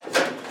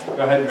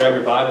Go ahead and grab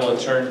your Bible and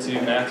turn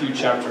to Matthew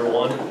chapter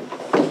 1.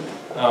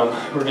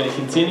 We're going to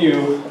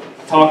continue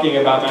talking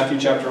about Matthew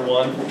chapter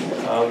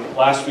 1.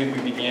 Last week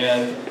we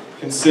began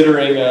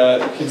considering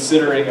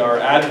our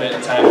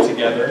Advent time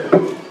together. We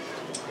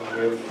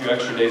have a few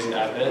extra days in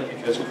Advent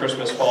because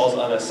Christmas falls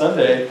on a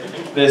Sunday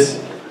this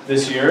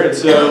year. And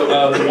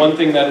so the one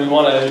thing that we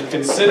want to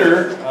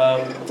consider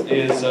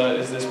is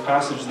this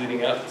passage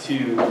leading up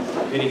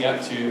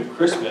to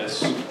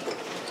Christmas.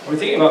 We're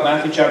thinking about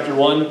Matthew chapter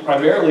 1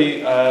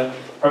 primarily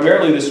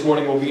this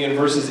morning will be in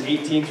verses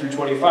 18 through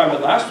 25,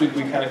 but last week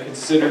we kind of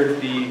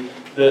considered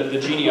the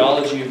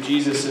genealogy of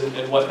Jesus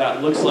and what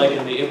that looks like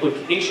and the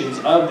implications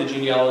of the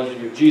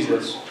genealogy of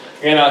Jesus.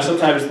 And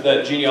sometimes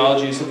that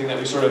genealogy is something that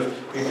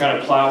we kind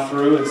of plow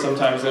through, and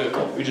sometimes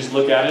we just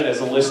look at it as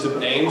a list of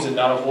names and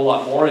not a whole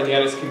lot more, and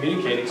yet it's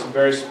communicating some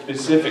very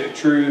specific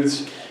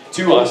truths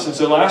to us. And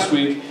so last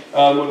week,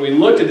 when we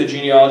looked at the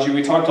genealogy,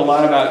 we talked a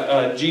lot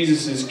about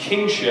Jesus'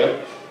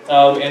 kingship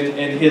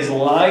and his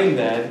line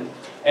then.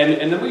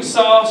 And then we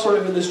saw sort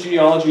of in this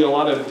genealogy a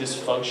lot of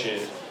dysfunction,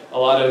 a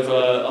lot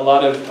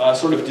of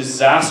sort of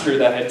disaster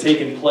that had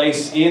taken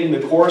place in the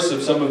course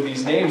of some of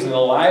these names and the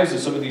lives of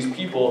some of these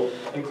people,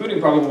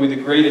 including probably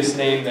the greatest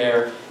name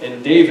there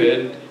in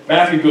David.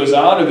 Matthew goes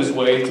out of his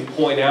way to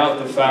point out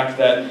the fact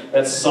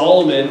that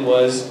Solomon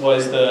was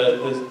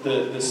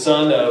the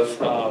son of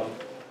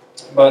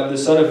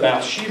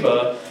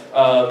Bathsheba,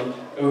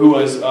 who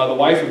was the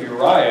wife of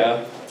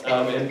Uriah.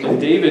 And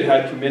David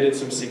had committed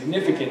some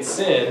significant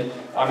sin,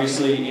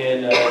 obviously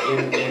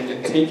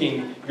in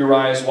taking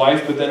Uriah's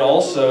wife, but then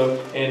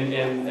also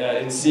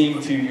in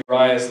seeing to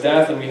Uriah's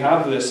death. And we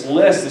have this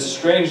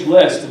strange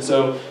list. And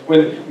so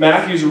when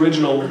Matthew's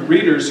original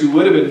readers, who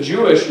would have been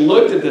Jewish,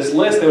 looked at this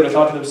list, they would have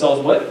thought to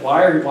themselves,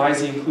 why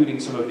is he including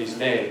some of these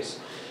names?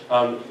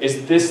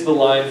 Is this the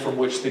line from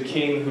which the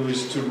king who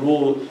is to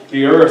rule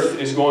the earth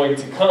is going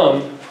to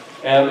come?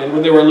 And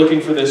when they were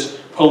looking for this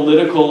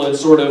political and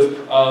sort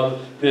of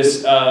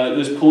this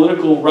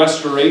political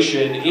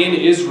restoration in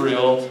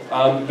Israel,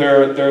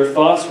 their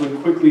thoughts would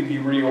quickly be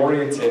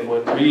reoriented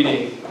when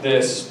reading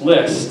this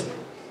list.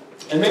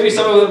 And maybe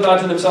some of them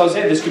thought to themselves,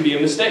 hey, this could be a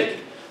mistake.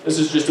 This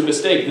is just a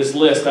mistake, this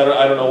list. I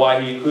don't know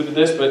why he included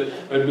this, but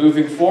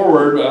moving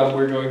forward,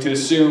 we're going to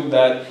assume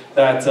that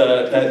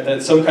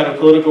some kind of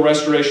political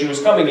restoration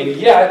was coming. And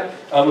yet,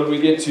 when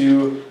we get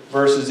to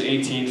verses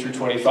 18 through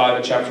 25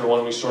 in chapter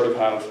 1, we sort of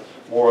have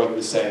more of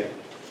the same.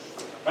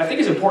 I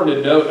think it's important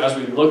to note as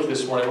we look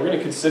this morning, we're going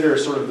to consider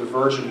sort of the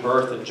virgin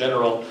birth in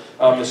general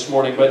this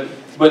morning, but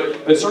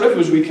sort of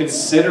as we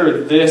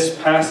consider this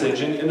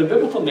passage and the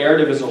biblical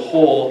narrative as a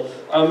whole,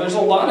 there's a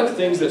lot of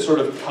things that sort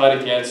of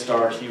cut against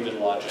our human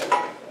logic.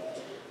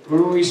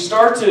 When we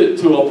start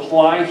to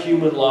apply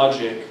human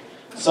logic,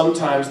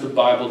 sometimes the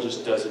Bible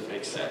just doesn't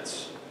make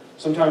sense.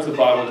 Sometimes the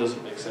Bible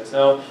doesn't make sense.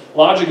 Now,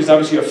 logic is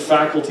obviously a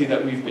faculty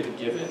that we've been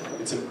given.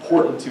 It's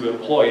important to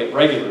employ it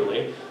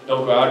regularly.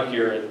 Don't go out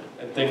here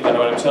and think that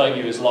what I'm telling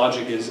you is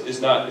logic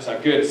is not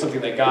good. It's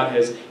something that God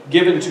has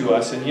given to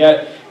us, and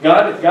yet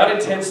God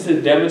intends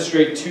to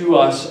demonstrate to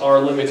us our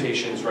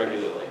limitations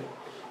regularly.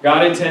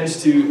 God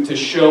intends to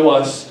show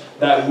us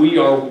that we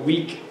are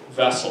weak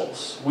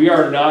vessels. We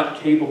are not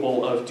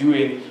capable of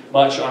doing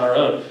much on our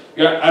own.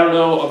 I don't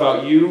know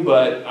about you,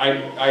 but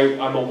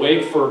I'm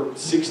awake for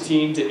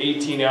 16 to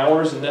 18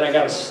 hours, and then I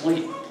got to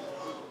sleep.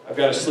 I've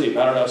got to sleep.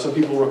 I don't know. Some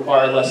people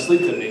require less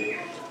sleep than me.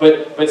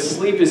 But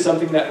sleep is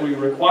something that we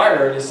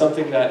require, and is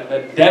something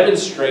that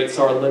demonstrates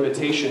our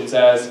limitations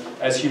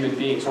as human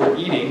beings. We're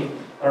eating,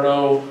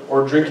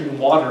 or drinking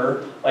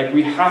water. Like,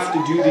 we have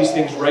to do these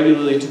things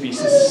regularly to be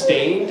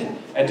sustained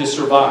and to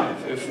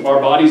survive. If our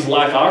bodies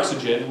lack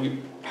oxygen, we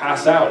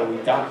pass out and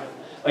we die.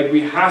 Like,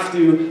 we have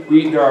to,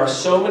 there are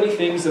so many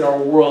things in our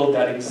world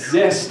that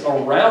exist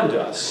around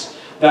us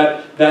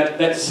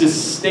that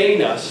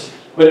sustain us,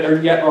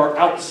 but yet are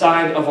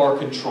outside of our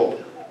control.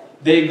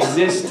 They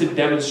exist to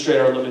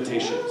demonstrate our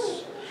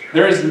limitations.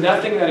 There is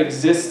nothing that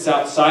exists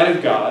outside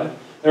of God.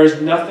 There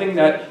is nothing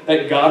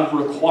that God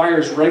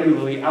requires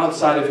regularly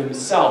outside of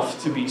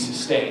himself to be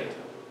sustained.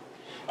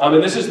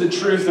 And this is the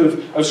truth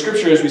of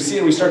Scripture as we see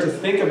and we start to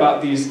think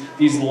about these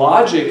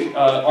logic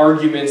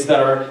arguments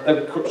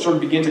that sort of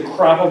begin to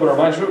crop up in our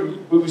minds.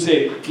 We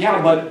say, yeah,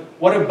 but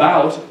what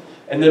about?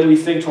 And then we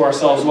think to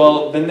ourselves,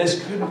 well, then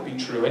this couldn't be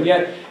true. And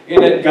yet,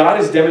 God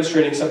is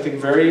demonstrating something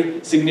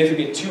very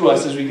significant to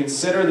us as we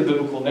consider the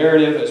biblical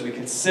narrative, as we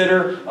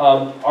consider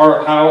how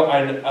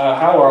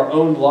our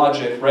own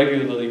logic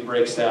regularly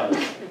breaks down.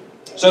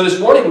 So this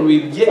morning, when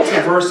we get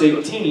to verse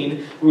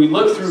 18, when we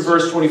look through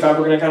verse 25,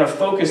 we're going to kind of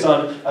focus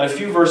on a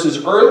few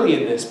verses early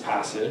in this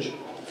passage.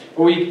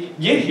 When we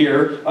get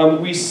here,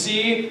 we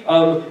see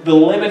the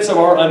limits of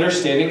our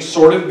understanding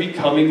sort of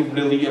becoming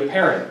really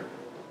apparent.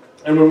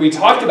 And when we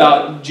talked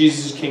about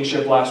Jesus'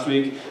 kingship last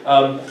week,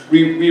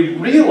 we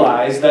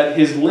realized that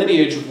his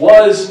lineage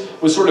was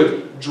sort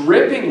of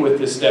dripping with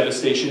this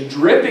devastation,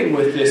 dripping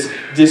with this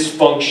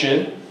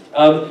dysfunction.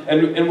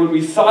 And when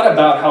we thought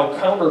about how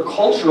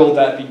countercultural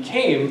that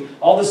became,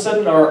 all of a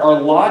sudden our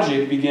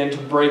logic began to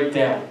break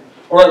down.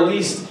 Or at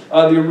least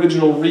the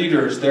original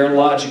readers, their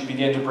logic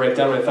began to break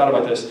down when I thought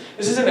about this.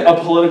 This isn't a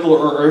political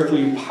or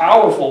earthly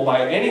powerful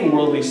by any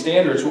worldly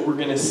standards, what we're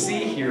going to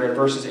see here in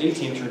verses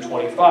 18 through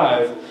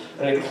 25,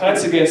 and it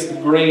cuts against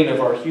the grain of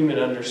our human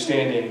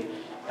understanding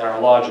and our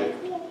logic.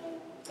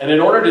 And in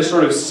order to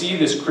sort of see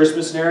this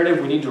Christmas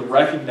narrative, we need to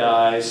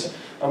recognize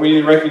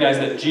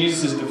that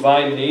Jesus'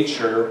 divine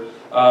nature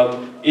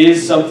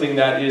is something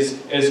that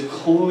is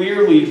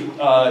clearly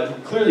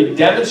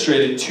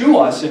demonstrated to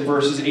us in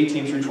verses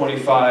 18 through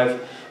 25,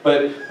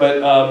 but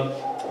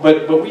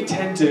we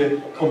tend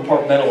to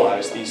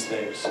compartmentalize these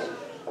things.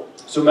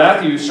 So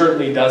Matthew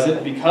certainly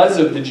doesn't because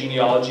of the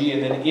genealogy,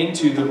 and then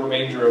into the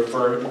remainder of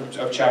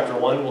chapter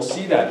 1, we'll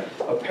see that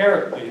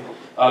apparently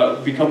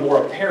become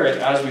more apparent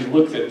as we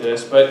look at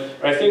this. But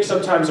I think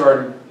sometimes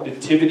our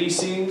nativity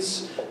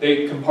scenes,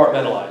 they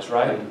compartmentalize,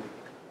 right?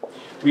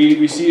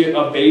 We see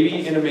a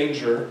baby in a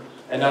manger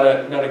and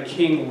not a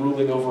king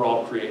ruling over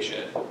all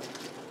creation.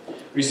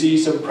 We see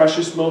some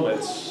precious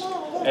moments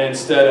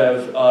instead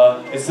of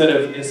a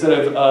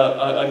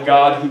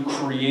God who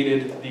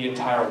created the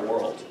entire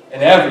world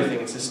and everything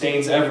and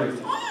sustains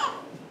everything.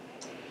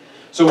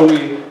 So when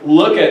we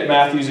look at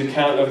Matthew's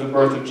account of the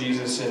birth of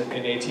Jesus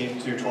in 18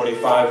 through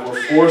 25, we're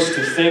forced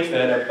to think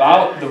then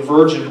about the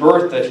virgin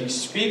birth that he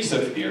speaks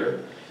of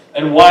here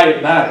and why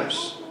it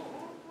matters.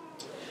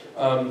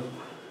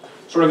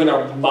 Sort of in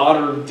our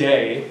modern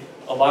day,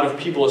 a lot of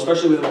people,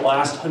 especially within the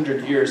last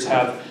 100 years,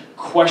 have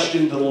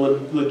questioned the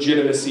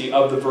legitimacy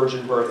of the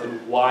virgin birth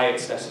and why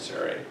it's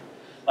necessary.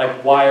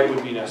 Like why it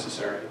would be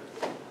necessary.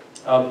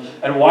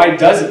 And why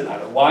does it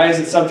matter? Why is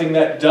it something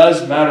that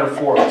does matter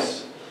for us?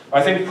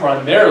 I think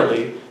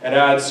primarily it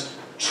adds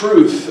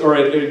truth, or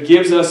it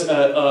gives us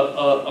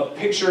a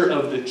picture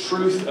of the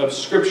truth of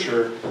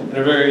Scripture in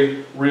a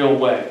very real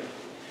way.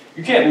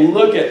 You can't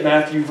look at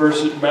Matthew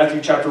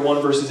chapter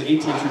 1, verses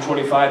 18 through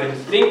 25 and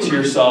think to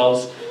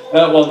yourselves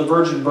that, well, the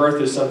virgin birth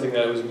is something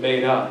that was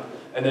made up,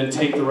 and then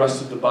take the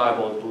rest of the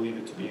Bible and believe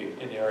it to be the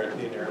inerrant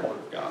Word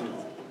of God. You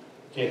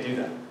can't do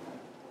that.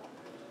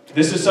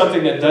 This is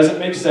something that doesn't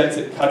make sense.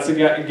 It cuts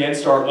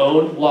against our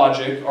own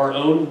logic, our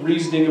own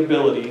reasoning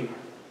ability,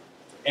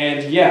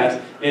 and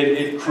yet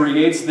it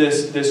creates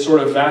this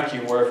sort of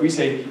vacuum where if we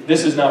say,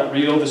 this is not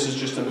real, this is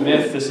just a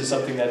myth, this is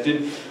something that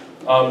didn't,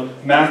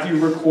 Matthew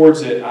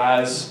records it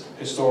as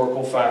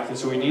historical fact. And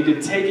so we need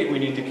to take it, we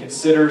need to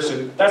consider.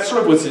 So that's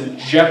sort of what's in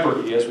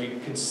jeopardy as we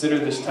consider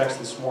this text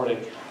this morning.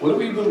 What do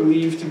we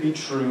believe to be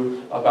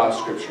true about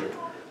Scripture?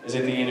 Is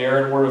it the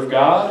inerrant Word of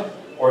God,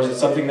 or is it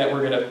something that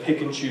we're going to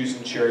pick and choose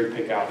and cherry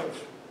pick out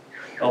of?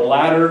 The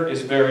latter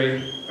is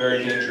very,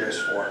 very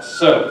dangerous for us.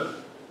 So,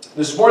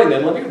 this morning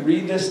then, let me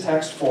read this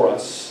text for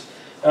us.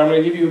 And I'm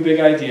going to give you a big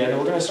idea, and then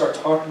we're going to start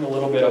talking a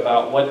little bit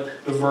about what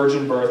the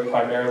virgin birth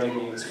primarily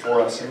means for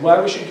us, and why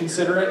we should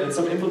consider it, and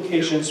some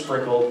implications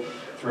sprinkled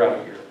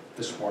throughout here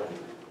this morning.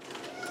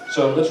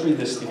 So, let's read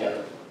this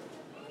together.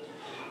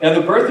 Now,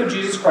 the birth of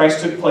Jesus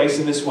Christ took place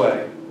in this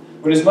way.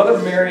 When his mother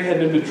Mary had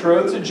been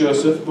betrothed to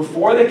Joseph,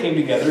 before they came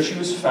together, she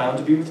was found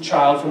to be with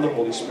child from the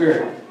Holy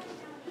Spirit.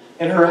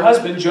 And her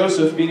husband,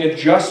 Joseph, being a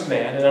just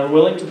man and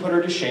unwilling to put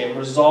her to shame,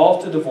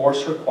 resolved to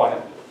divorce her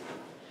quietly.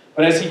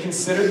 But as he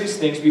considered these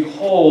things,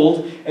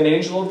 behold, an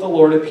angel of the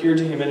Lord appeared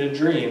to him in a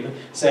dream,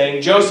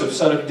 saying, Joseph,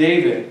 son of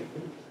David,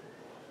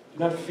 do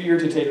not fear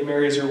to take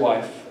Mary as your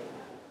wife,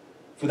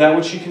 for that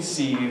which she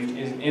conceived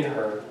in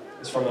her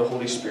is from the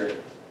Holy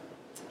Spirit.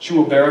 She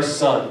will bear a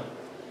son,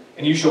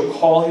 and you shall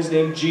call his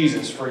name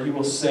Jesus, for he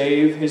will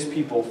save his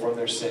people from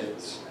their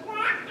sins.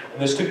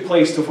 And this took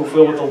place to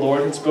fulfill what the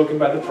Lord had spoken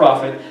by the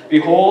prophet.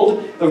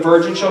 Behold, the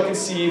virgin shall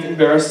conceive and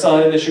bear a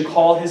son, and they shall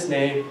call his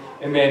name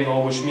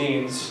Emmanuel, which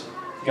means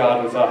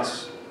God with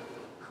us.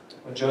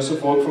 When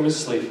Joseph woke from his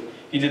sleep,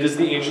 he did as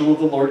the angel of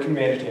the Lord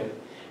commanded him.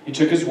 He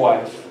took his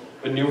wife,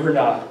 but knew her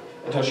not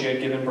until she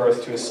had given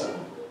birth to a son.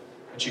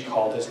 And she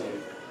called his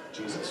name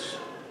Jesus.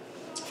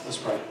 Let's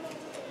pray.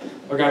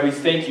 Lord God, we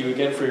thank you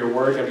again for your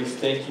word. God, we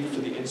thank you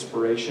for the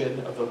inspiration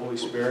of the Holy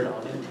Spirit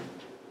on it.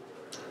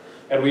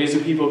 And we as a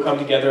people come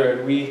together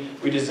and we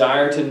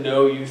desire to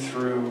know you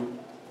through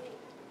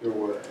your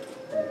word.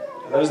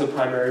 And that is the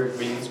primary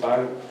means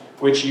by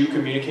which you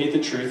communicate the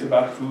truth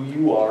about who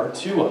you are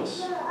to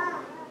us.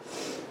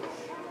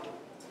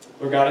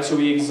 Lord God, and so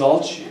we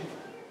exalt you.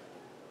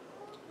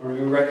 Lord,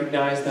 we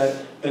recognize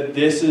that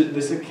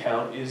this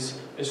account is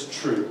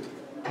true.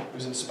 It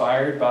was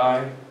inspired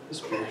by the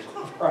Spirit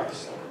of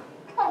Christ.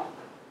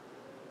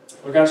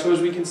 Lord God, so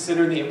as we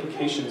consider the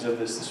implications of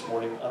this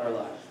morning on our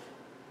life,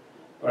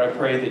 Lord, I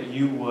pray that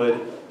you would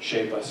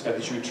shape us, God,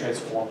 that you would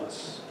transform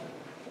us.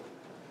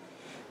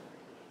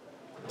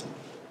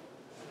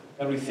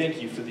 God, we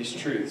thank you for these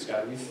truths,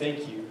 God. We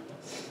thank you.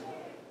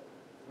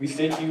 We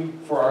thank you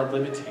for our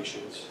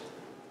limitations.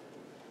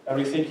 God,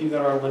 we thank you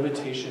that our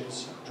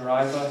limitations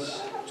drive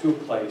us to a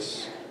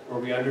place where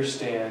we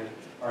understand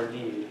our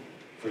need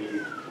for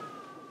you.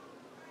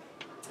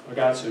 Lord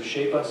God, so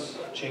shape us,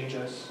 change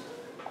us,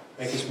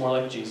 make us more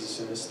like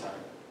Jesus in this time.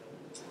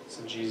 It's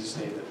in Jesus'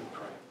 name that we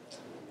pray.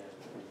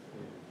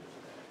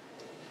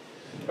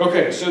 Amen.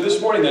 Okay, so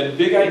this morning then,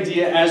 big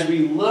idea as we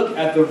look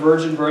at the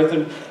virgin birth,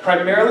 and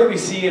primarily we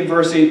see in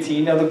verse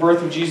 18, now the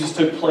birth of Jesus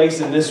took place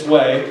in this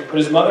way. When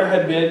his mother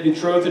had been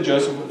betrothed to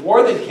Joseph,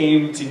 before they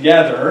came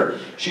together,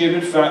 she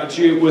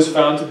was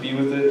found to be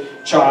with a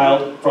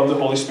child from the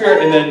Holy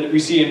Spirit. And then we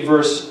see in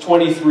verse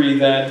 23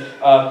 then,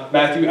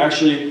 Matthew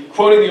actually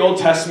quoting the Old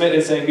Testament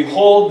and saying,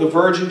 behold, the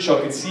virgin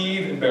shall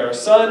conceive and bear a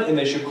son, and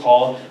they shall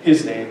call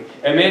his name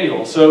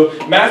Emmanuel. So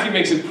Matthew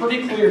makes it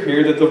pretty clear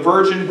here that the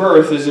virgin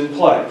birth is in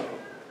play.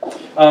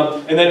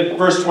 And then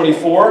verse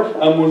 24,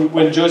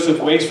 when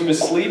Joseph wakes from his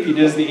sleep, he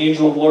did as the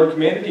angel of the Lord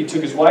commanded. He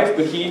took his wife,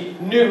 but he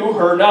knew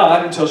her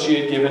not until she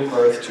had given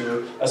birth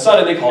to a son,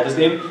 and they called his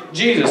name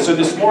Jesus. So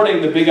this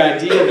morning, the big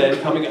idea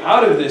then coming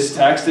out of this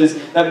text is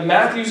that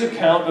Matthew's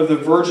account of the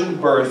virgin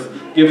birth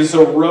gives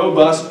us a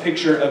robust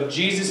picture of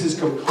Jesus'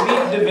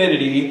 complete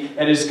divinity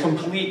and his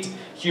complete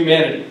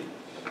humanity.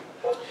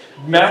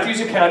 Matthew's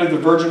account of the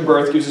virgin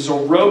birth gives us a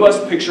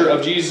robust picture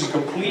of Jesus'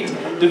 complete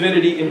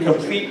divinity and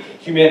complete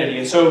humanity.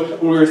 And so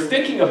when we're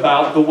thinking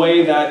about the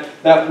way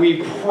that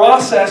we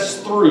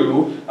process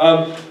through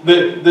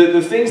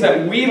the things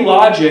that we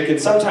logic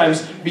and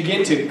sometimes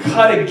begin to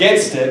cut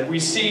against it, we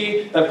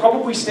see that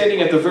probably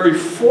standing at the very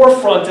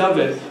forefront of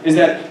it is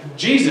that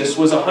Jesus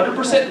was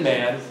 100%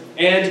 man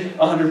and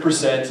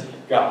 100%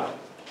 God.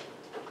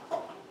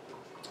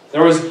 He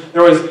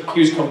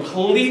was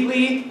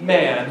completely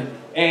man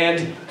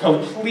and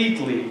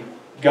completely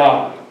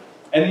God.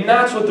 And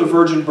that's what the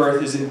virgin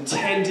birth is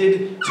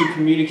intended to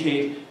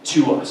communicate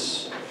to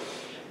us.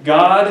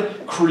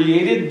 God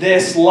created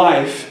this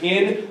life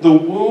in the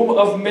womb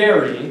of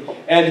Mary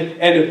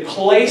and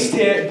placed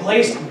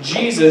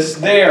Jesus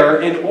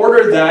there in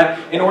order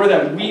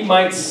that we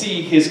might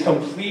see his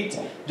complete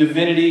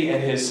divinity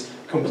and his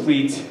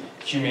complete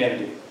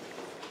humanity.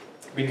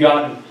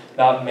 Begotten,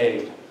 not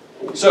made.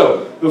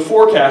 So, the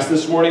forecast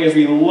this morning as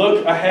we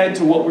look ahead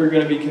to what we're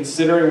going to be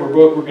considering, we're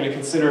going to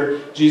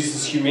consider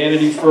Jesus'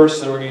 humanity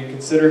first, then we're going to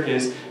consider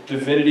his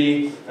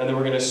divinity, and then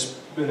we're going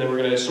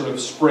to sort of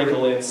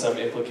sprinkle in some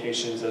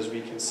implications as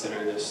we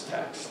consider this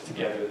text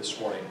together this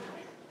morning.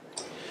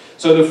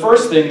 So the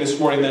first thing this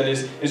morning then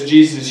is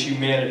Jesus'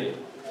 humanity.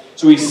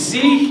 So we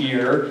see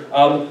here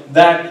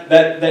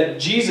that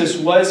Jesus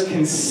was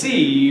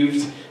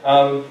conceived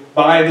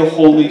by the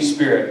Holy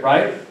Spirit,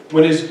 right?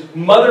 When his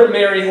mother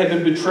Mary had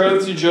been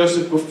betrothed to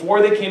Joseph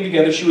before they came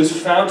together, she was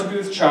found to be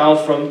with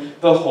child from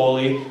the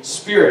Holy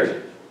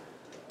Spirit.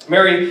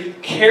 Mary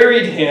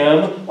carried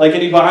him like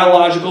any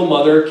biological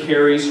mother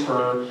carries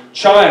her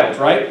child,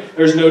 right?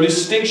 There's no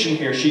distinction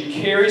here. She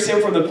carries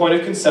him from the point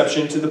of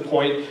conception to the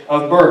point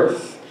of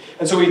birth.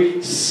 And so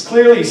we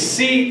clearly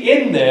see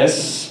in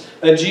this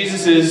that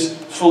Jesus is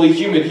fully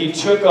human. He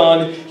took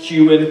on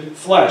human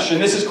flesh.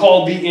 And this is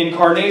called the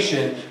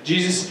incarnation.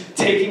 Jesus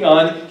taking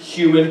on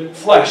human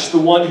flesh. The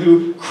one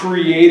who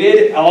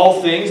created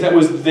all things, that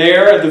was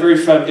there at the very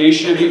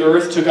foundation of the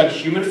earth, took on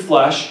human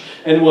flesh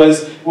and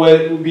was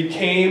what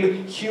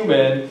became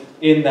human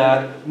in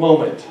that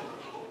moment.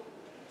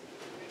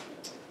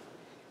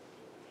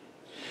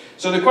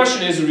 So the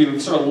question is, as we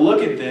sort of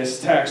look at this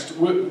text,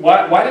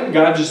 why didn't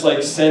God just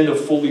send a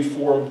fully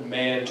formed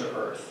man to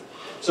earth?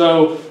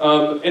 So,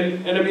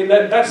 and I mean,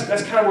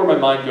 that's kind of where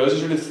my mind goes, is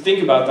sort of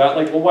think about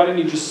that. Why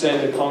didn't he just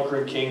send a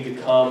conquering king to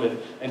come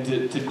and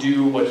to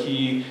do what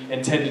he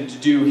intended to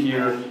do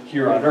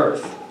here on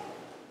earth?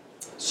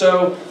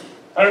 So,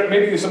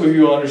 maybe some of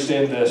you will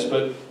understand this,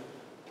 but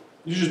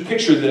you just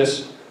picture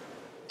this.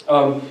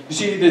 You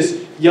see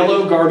this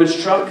yellow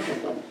garbage truck,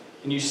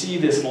 and you see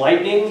this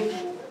lightning.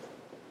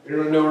 You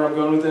don't know where I'm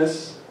going with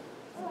this?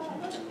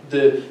 I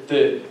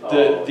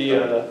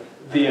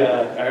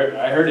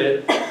heard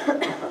it.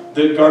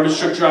 The garbage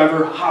truck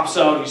driver hops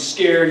out. He's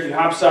scared. He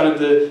hops out of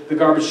the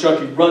garbage truck.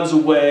 He runs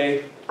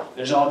away.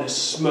 There's all this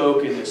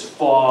smoke and this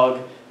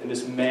fog, and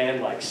this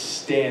man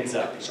stands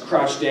up. He's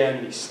crouched down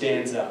and he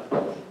stands up.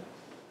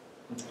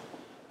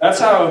 That's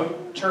how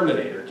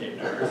Terminator came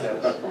to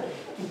earth.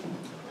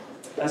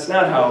 That's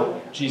not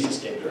how Jesus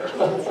came to earth.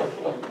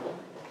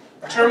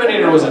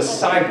 Terminator was a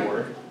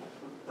cyborg,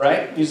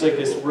 right? He's like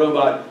this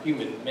robot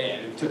human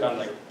man who took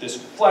on this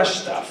flesh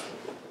stuff.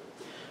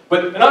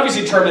 And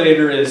obviously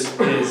Terminator is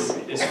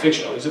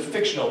fictional. He's a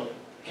fictional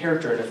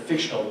character in a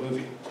fictional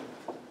movie.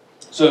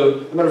 So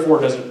the metaphor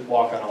doesn't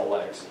walk on all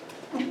legs.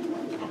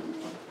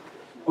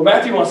 Well,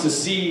 Matthew wants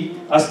us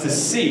to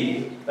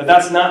see that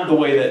that's not the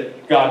way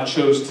that God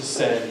chose to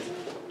send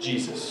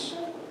Jesus.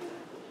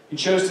 He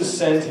chose to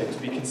send him to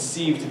be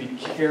conceived, to be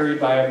carried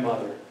by a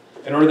mother,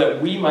 in order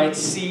that we might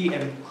see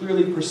and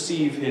clearly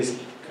perceive his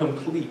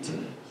complete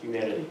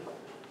humanity.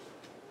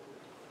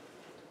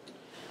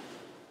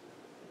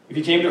 If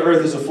he came to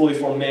earth as a fully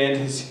formed man,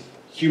 his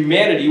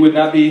humanity would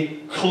not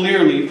be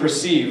clearly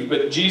perceived.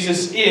 But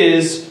Jesus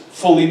is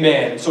fully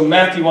man. So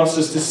Matthew wants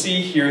us to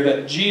see here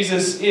that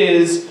Jesus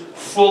is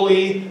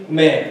fully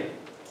man.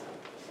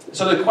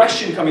 So the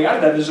question coming out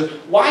of that is,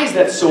 why is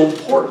that so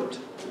important?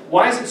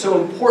 Why is it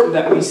so important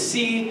that we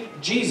see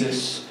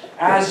Jesus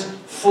as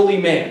fully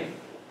man?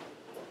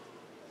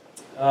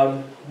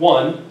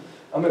 One,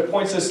 It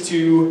points us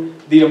to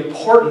the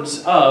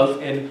importance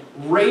of and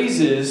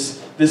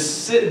raises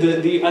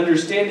the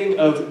understanding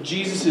of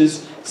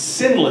Jesus'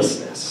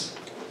 sinlessness.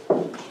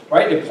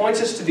 Right? It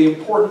points us to the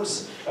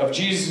importance of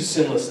Jesus'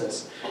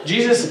 sinlessness.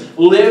 Jesus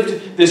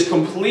lived this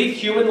complete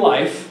human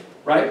life,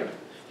 right?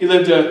 He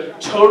lived a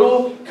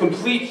total,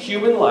 complete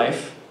human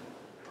life,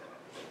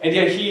 and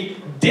yet he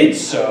did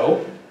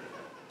so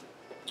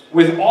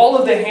with all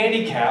of the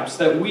handicaps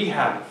that we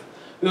have.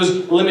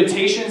 Those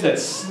limitations, that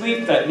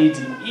sleep, that need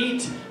to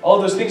eat, all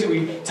of those things that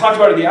we talked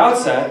about at the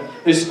outset,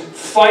 this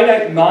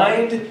finite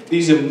mind,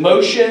 these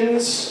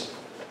emotions,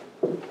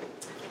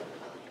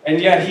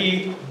 and yet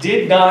he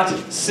did not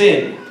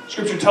sin.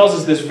 Scripture tells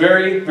us this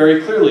very,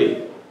 very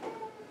clearly.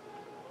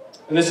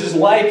 And this is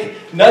like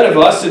none of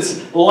us.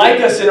 It's like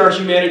us in our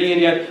humanity,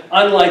 and yet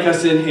unlike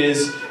us in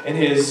his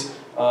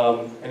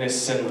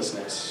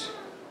sinlessness.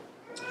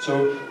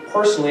 So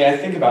personally, I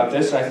think about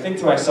this, and I think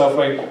to myself,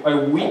 my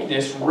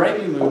weakness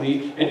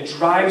regularly, it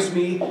drives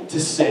me to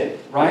sin,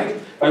 right?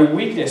 My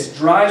weakness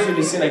drives me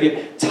to sin. I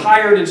get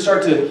tired and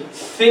start to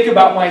think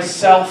about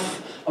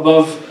myself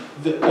above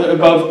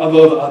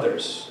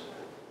others.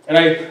 And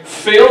I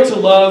fail to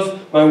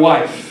love my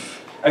wife.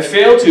 I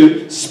fail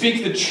to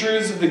speak the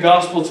truths of the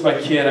gospel to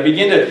my kid. I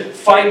begin to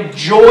find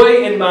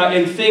joy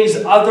in things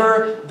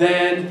other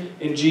than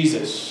in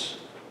Jesus.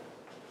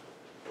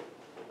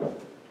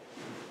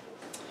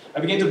 I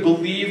begin to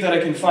believe that I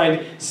can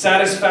find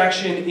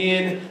satisfaction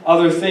in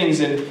other things,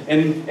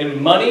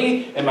 in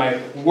money, in my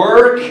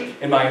work,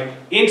 in my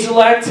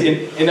intellect,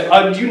 in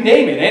you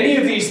name it, any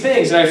of these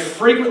things. And I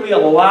frequently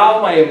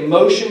allow my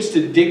emotions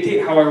to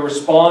dictate how I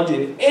respond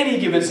in any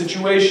given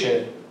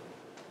situation.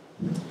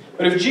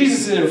 But if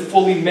Jesus isn't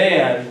fully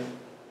man,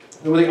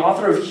 then what the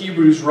author of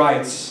Hebrews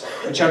writes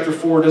in chapter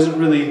 4 doesn't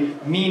really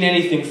mean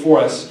anything for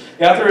us.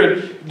 The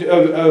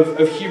author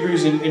of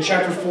Hebrews in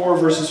chapter 4,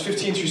 verses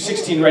 15 through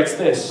 16 writes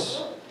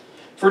this: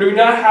 For we do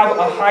not have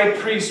a high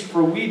priest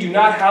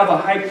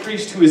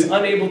who is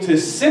unable to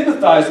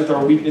sympathize with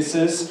our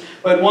weaknesses,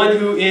 but one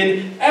who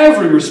in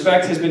every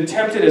respect has been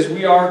tempted as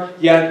we are,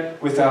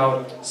 yet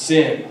without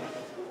sin.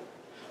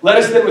 Let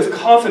us then with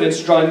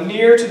confidence draw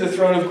near to the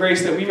throne of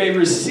grace, that we may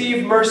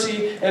receive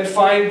mercy and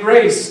find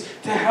grace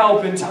to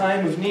help in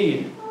time of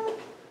need.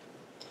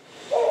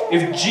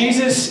 If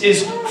Jesus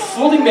is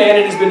fully man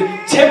and has been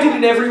tempted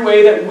in every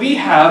way that we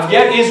have,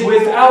 yet is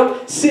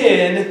without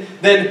sin,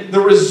 then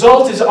the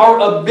result is our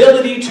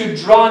ability to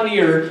draw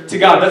near to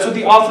God. That's what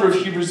the author of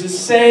Hebrews is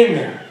saying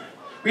there.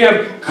 We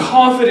have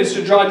confidence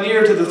to draw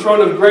near to the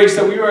throne of grace,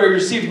 that we may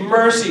receive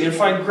mercy and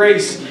find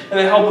grace in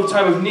the help of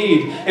time of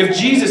need. If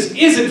Jesus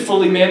isn't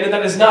fully man, then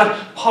that is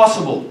not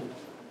possible.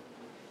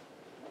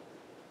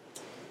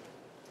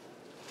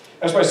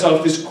 Ask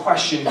myself this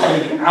question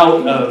coming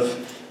out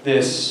of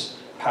this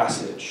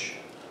passage.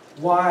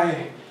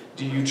 Why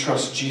do you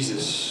trust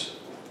Jesus?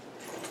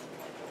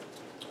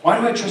 Why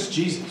do I trust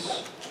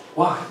Jesus?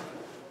 Why?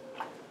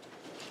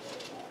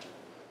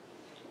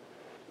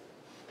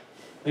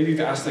 Maybe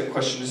you've asked that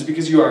question. Is it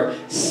because you are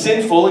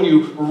sinful and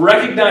you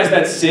recognize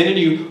that sin and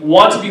you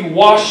want to be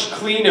washed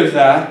clean of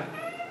that?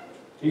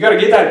 You got to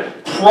get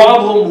that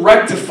problem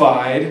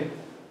rectified.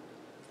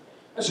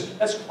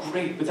 That's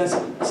great, but that's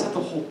not the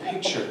whole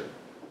picture.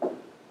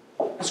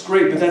 That's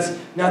great, but that's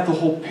not the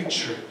whole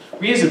picture.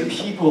 We as a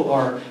people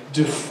are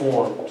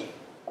deformed,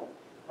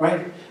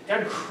 right?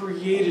 God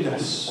created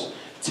us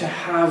to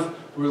have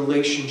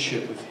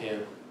relationship with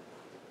Him.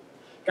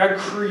 God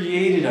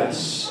created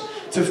us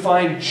to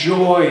find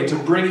joy and to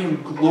bring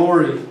Him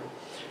glory,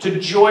 to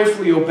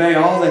joyfully obey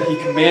all that He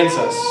commands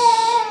us.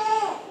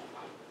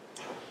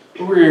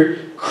 What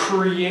we're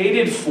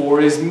created for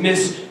is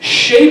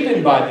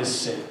misshapen by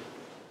this sin.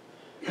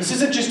 This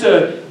isn't just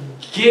a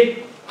get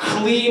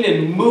clean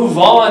and move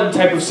on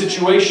type of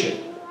situation.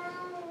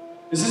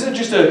 This isn't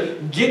just a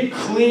get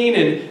clean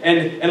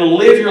and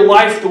live your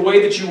life the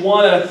way that you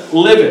want to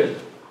live it.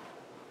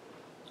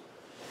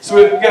 So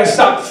we've got to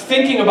stop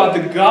thinking about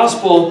the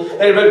gospel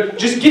and about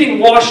just getting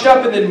washed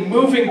up and then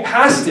moving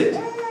past it.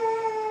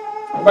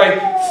 By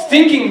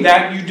thinking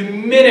that, you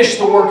diminish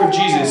the work of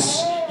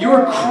Jesus. You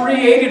were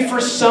created for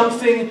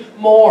something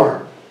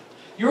more.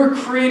 You were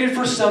created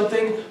for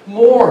something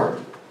more.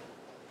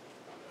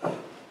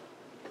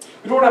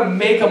 We don't want to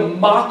make a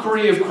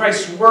mockery of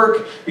Christ's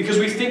work because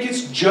we think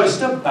it's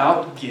just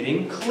about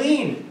getting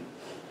clean.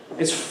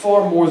 It's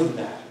far more than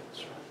that.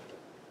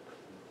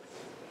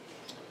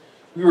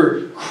 We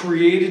were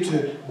created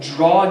to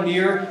draw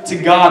near to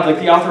God, like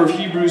the author of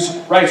Hebrews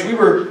writes. We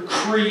were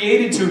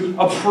created to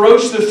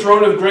approach the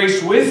throne of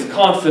grace with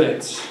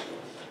confidence.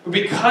 But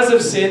because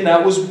of sin,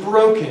 that was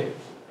broken.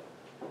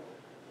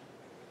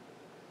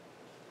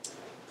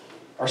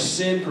 Our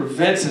sin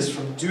prevents us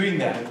from doing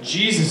that.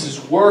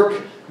 Jesus'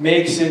 work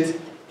makes it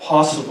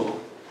possible.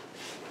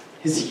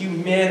 His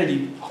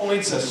humanity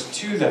points us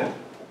to that.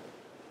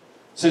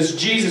 Since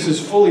Jesus is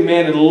fully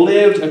man and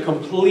lived a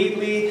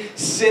completely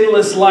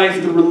sinless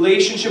life, the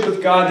relationship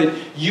with God that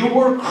you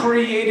were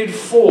created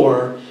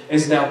for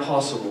is now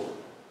possible.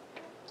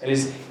 It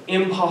is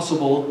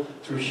impossible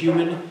through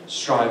human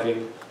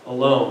striving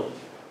alone.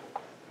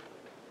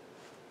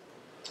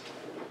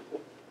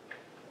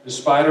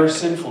 Despite our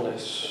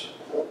sinfulness,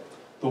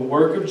 the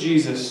work of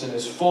Jesus in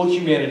his full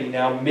humanity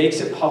now makes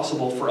it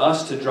possible for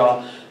us to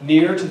draw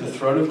near to the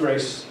throne of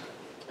grace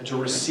and to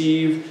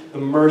receive the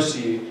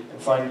mercy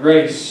and find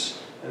grace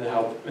and the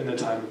help in the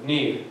time of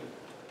need.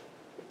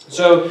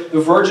 So the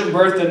virgin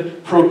birth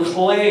then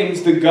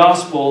proclaims the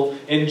gospel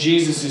in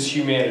Jesus'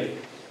 humanity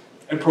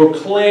and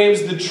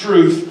proclaims the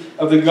truth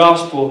of the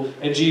gospel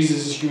in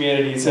Jesus'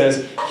 humanity. It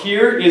says,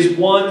 here is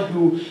one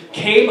who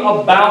came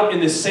about in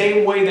the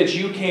same way that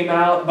you came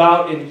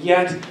about, and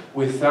yet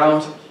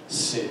without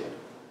sin.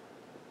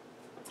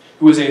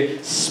 Who is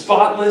a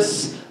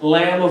spotless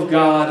Lamb of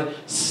God,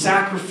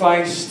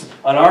 sacrificed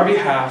on our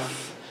behalf,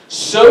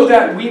 so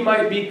that we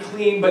might be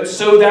clean, but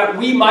so that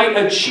we might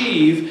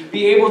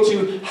be able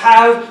to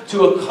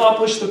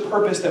accomplish the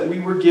purpose that we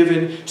were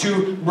given,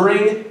 to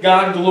bring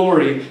God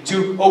glory,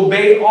 to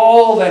obey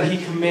all that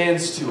he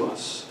commands to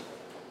us.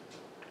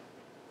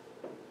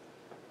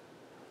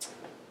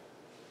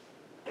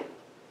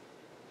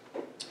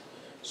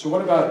 So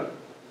what about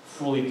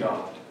fully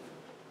God?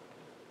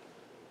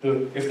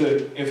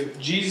 If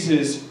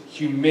Jesus'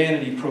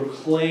 humanity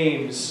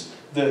proclaims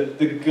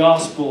the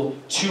gospel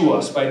to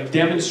us by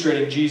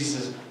demonstrating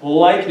Jesus'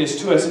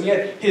 likeness to us, and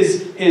yet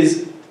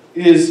his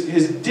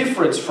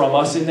difference from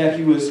us in that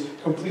he was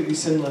completely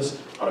sinless,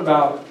 what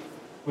about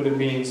what it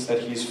means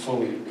that he's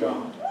fully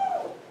God?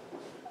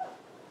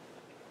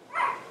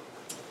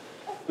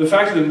 The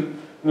fact that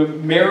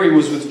Mary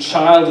was with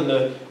child and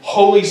the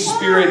Holy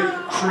Spirit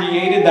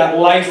created that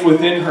life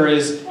within her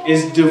is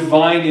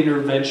divine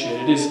intervention.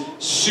 It is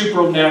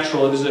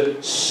supernatural. It is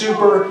a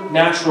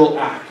supernatural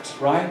act,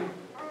 right?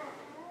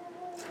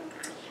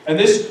 And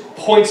this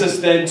points us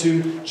then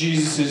to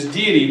Jesus'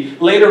 deity.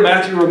 Later,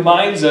 Matthew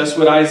reminds us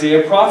what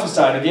Isaiah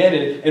prophesied, again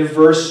in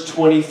verse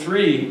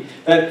 23,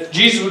 that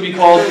Jesus would be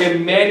called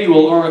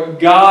Emmanuel, or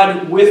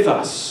God with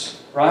us,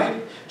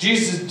 right?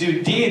 Jesus'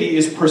 deity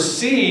is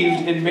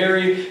perceived in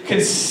Mary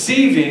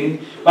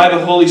conceiving by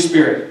the Holy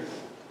Spirit.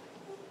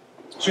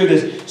 So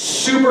this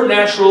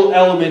supernatural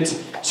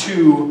element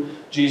to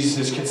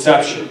Jesus'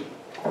 conception.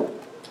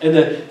 And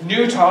the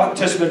New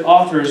Testament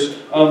authors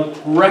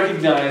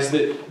recognize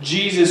that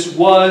Jesus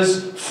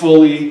was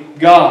fully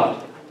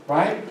God,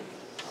 right?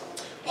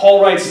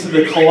 Paul writes to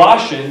the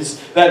Colossians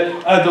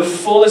that the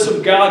fullness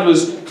of God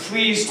was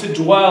pleased to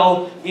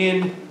dwell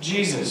in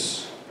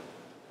Jesus.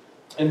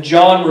 And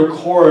John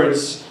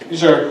records,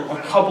 these are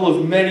a couple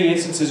of many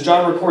instances,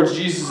 John records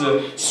Jesus'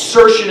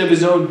 assertion of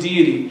his own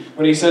deity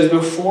when he says,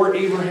 "Before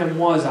Abraham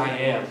was, I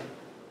am."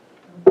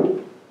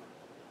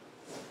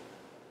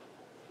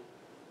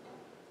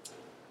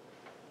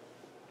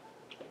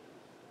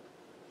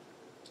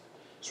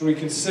 So when we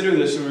consider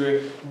this,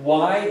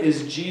 why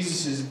is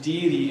Jesus'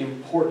 deity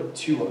important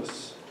to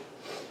us?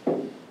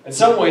 In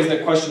some ways,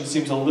 that question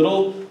seems a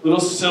little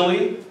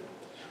silly,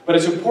 but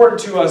it's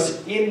important to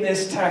us in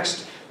this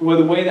text with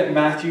the way that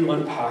Matthew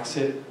unpacks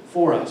it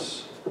for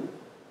us.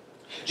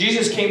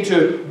 Jesus came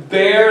to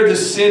bear the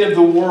sin of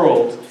the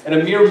world, and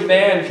a mere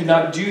man could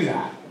not do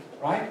that,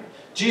 right?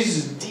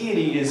 Jesus'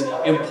 deity is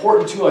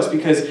important to us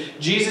because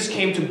Jesus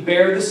came to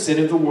bear the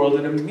sin of the world,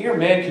 and a mere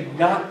man could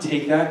not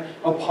take that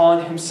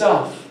upon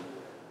himself.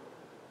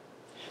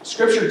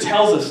 Scripture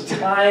tells us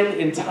time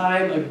and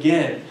time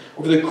again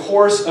over the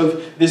course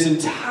of this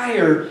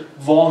entire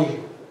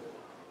volume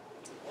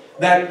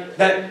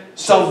that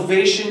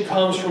salvation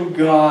comes from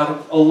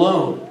God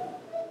alone.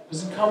 It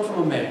doesn't come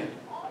from a man.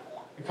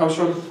 It comes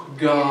from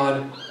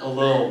God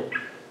alone.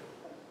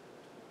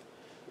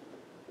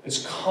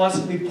 It's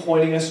constantly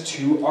pointing us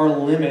to our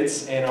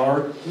limits and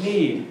our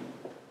need,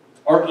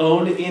 our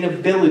own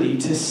inability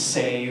to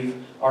save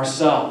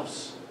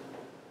ourselves.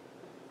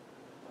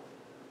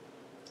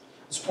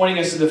 It's pointing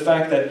us to the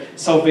fact that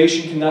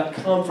salvation cannot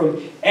come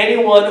from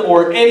anyone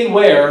or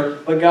anywhere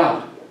but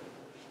God.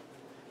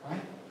 Right?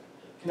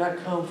 It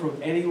cannot come from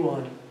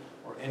anyone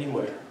or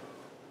anywhere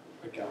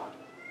but God.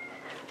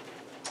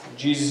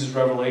 Jesus'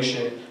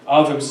 revelation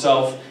of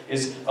himself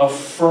is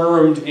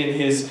affirmed in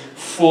his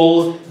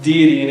full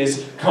deity, in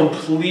his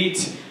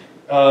complete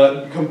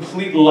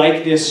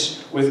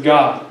likeness with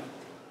God.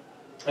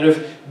 And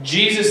if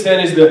Jesus then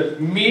is the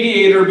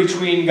mediator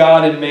between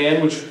God and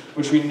man,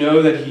 which we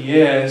know that he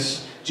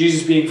is,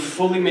 Jesus being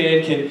fully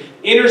man can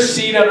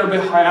intercede on our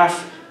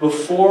behalf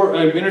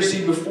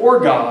intercede before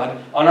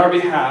God on our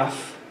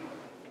behalf,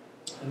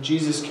 and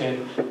Jesus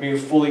being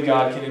fully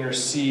God, can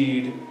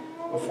intercede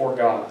before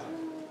God.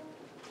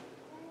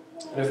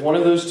 And if one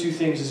of those two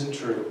things isn't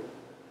true,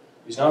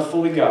 he's not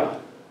fully God,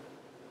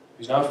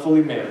 he's not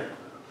fully man,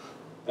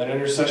 that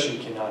intercession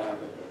cannot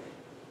happen.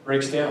 It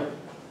breaks down.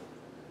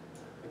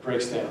 It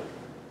breaks down.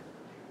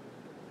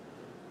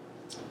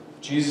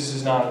 Jesus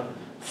is not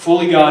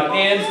fully God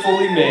and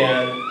fully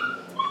man.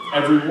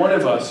 Every one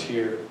of us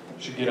here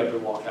should get up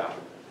and walk out.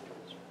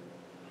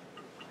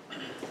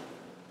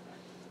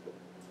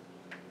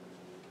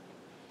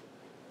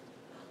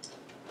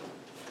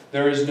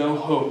 there is no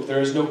hope,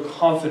 there is no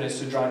confidence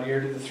to draw near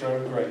to the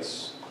throne of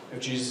grace if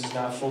Jesus is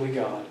not fully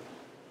God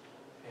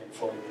and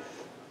fully man.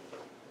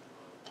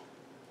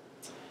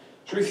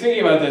 So we're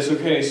thinking about this,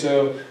 okay,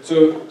 so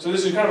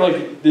this is kind of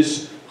like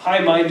this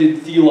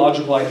high-minded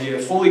theological idea.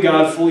 Fully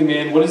God, fully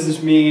man. What does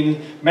this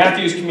mean?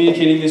 Matthew is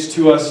communicating this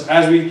to us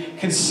as we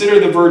consider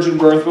the virgin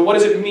birth. But what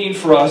does it mean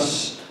for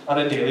us on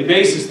a daily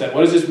basis then?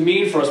 What does this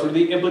mean for us? What are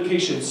the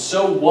implications?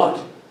 So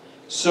what?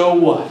 So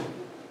what?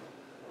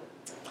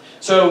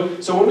 So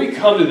when we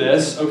come to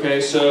this, okay,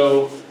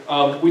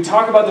 we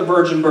talk about the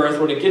virgin birth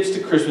when it gets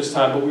to Christmas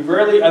time, but we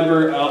rarely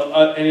ever,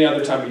 any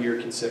other time of year,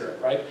 consider it,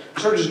 right?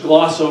 We sort of just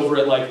gloss over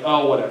it like,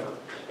 oh, whatever.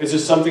 It's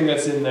just something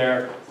that's in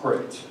there.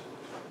 Great.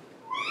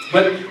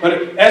 But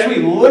as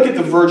we look at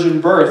the virgin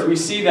birth, we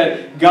see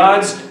that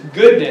God's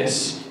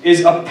goodness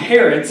is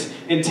apparent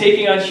in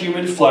taking on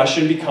human flesh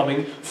and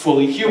becoming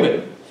fully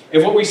human.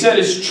 If what we said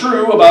is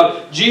true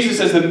about Jesus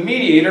as the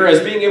mediator,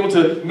 as being able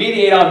to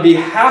mediate on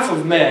behalf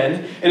of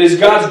men, it is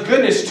God's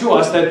goodness to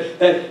us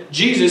that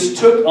Jesus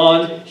took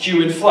on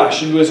human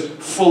flesh and was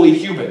fully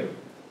human.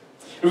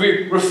 If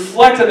we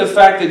reflect on the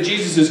fact that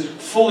Jesus is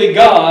fully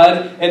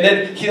God, and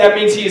then that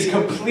means He is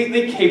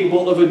completely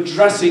capable of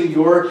addressing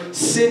your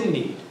sin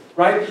need.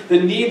 Right? The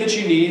need that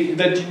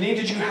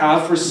you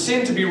have for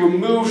sin to be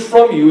removed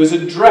from you is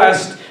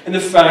addressed in the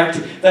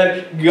fact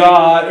that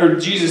God, or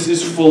Jesus,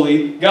 is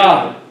fully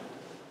God.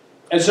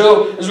 And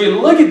so, as we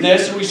look at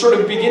this and we sort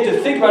of begin to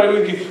think about it,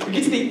 we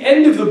get to the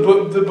end of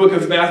the book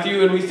of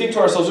Matthew, and we think to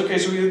ourselves, okay,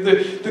 so we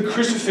have the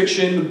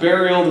crucifixion, the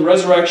burial, the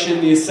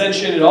resurrection, the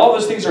ascension, and all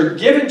those things are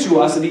given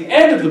to us at the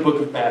end of the book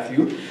of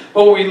Matthew.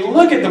 But when we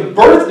look at the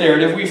birth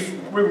narrative, we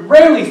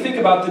rarely think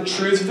about the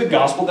truths of the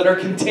gospel that are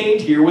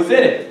contained here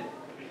within it.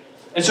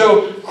 And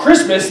so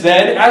Christmas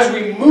then, as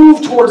we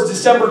move towards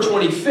December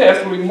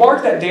 25th, when we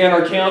mark that day on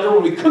our calendar,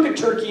 when we cook a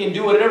turkey and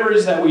do whatever it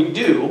is that we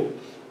do,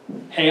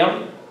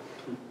 ham,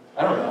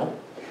 I don't know.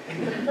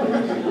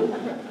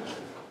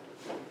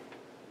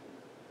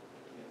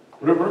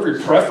 Whatever your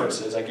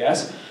preference is, I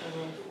guess.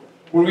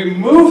 When we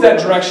move that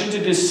direction to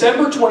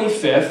December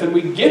 25th, and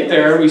we get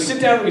there, we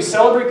sit down and we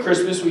celebrate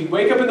Christmas, we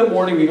wake up in the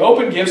morning, we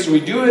open gifts, and we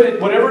do it,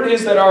 whatever it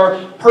is that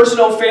our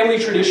personal family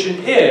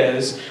tradition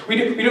is, we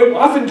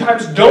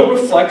oftentimes don't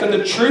reflect on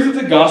the truth of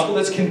the gospel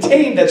that's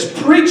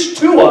preached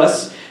to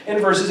us in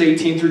verses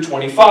 18 through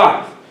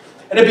 25.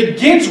 And it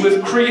begins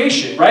with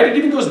creation, right? It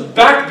even goes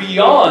back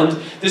beyond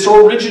this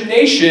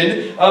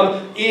origination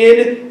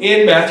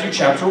in Matthew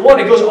chapter 1.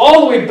 It goes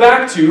all the way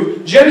back to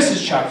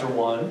Genesis chapter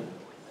 1,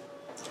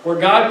 where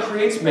God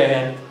creates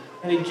man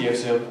and He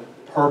gives him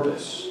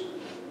purpose.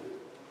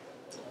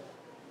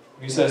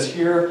 He says,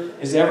 here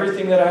is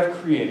everything that I've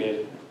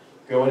created.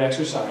 Go and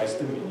exercise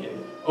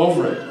dominion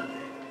over it.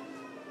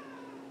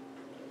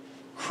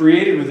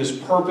 Created with this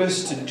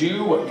purpose to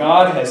do what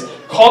God has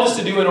called us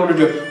to do in order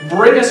to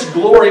bring us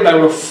glory by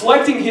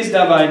reflecting His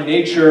divine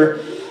nature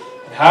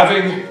and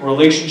having a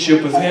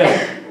relationship with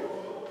Him.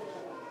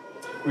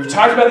 We've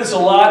talked about this a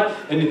lot,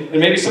 and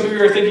maybe some of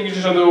you are thinking to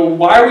each other,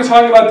 why are we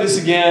talking about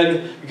this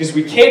again? Because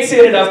we can't say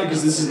it enough,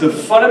 because this is the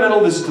fundamental,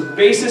 this is the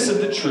basis of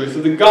the truth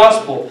of the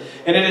gospel.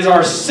 And it is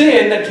our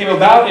sin that came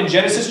about in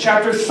Genesis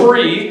chapter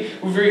 3.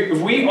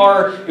 If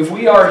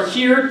we are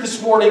here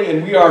this morning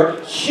and we are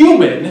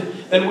human,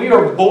 then we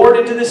are born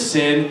into the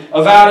sin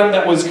of Adam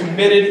that was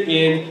committed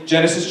in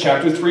Genesis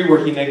chapter 3,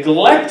 where he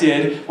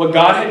neglected what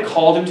God had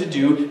called him to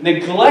do,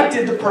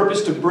 neglected the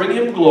purpose to bring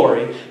him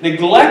glory,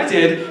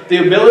 neglected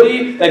the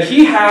ability that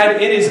he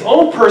had in his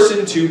own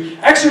person to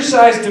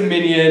exercise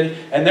dominion,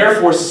 and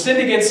therefore sinned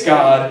against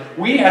God.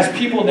 We as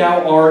people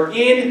now are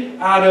in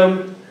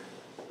Adam,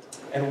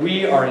 and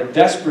we are in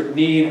desperate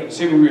need.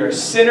 Say we are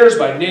sinners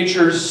by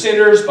nature,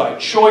 sinners by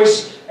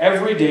choice.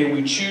 Every day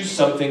we choose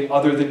something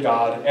other than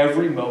God.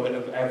 Every moment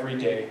of every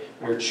day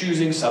we are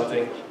choosing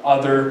something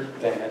other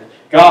than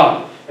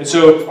God. And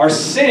so our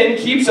sin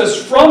keeps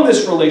us from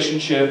this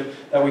relationship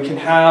that we can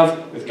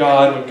have with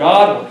God. When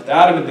God went with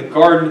Adam in the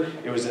garden,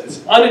 it was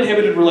this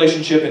uninhibited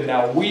relationship, and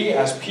now we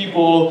as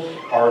people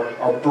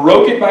are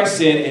broken by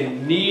sin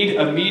and need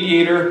a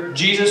mediator.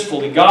 Jesus,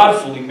 fully God,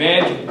 fully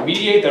man, can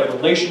mediate that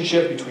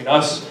relationship between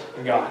us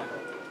and God.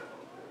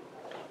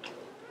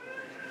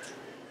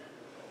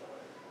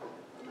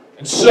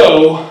 And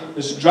so,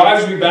 this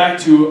drives me back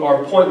to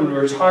our point when we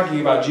were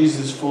talking about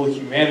Jesus' full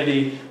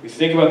humanity. We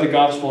think about the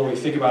gospel and we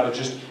think about it,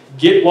 just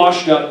get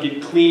washed up,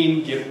 get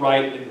clean, get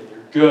right, and you're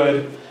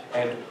good.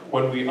 And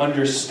when we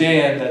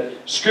understand that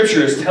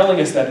Scripture is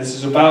telling us that this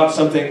is about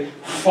something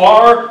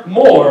far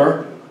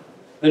more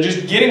than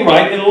just getting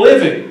right and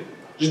living,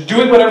 just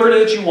doing whatever it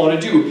is that you want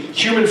to do.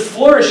 Human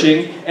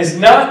flourishing is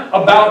not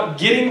about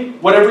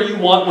getting whatever you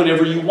want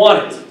whenever you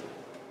want it.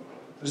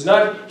 It's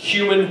not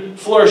human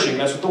flourishing.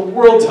 That's what the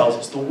world tells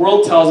us. The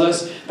world tells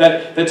us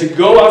that to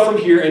go out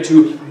from here and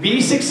to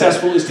be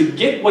successful is to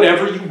get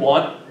whatever you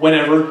want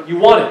whenever you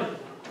want it.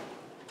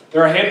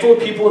 There are a handful of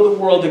people in the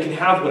world that can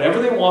have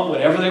whatever they want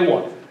whenever they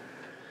want it.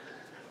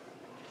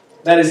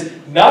 That is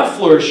not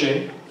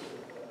flourishing.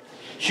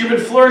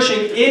 Human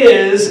flourishing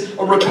is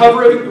a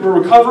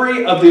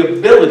recovery of the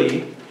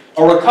ability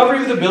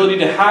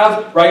to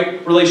have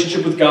right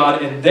relationship with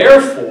God, and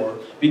therefore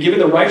be given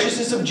the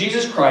righteousness of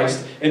Jesus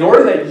Christ in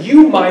order that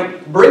you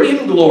might bring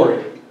Him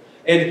glory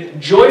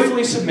and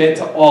joyfully submit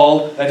to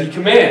all that He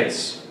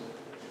commands.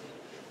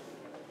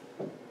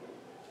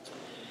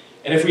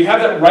 And if we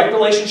have that right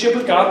relationship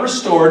with God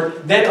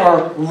restored, then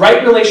our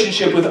right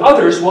relationship with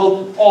others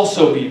will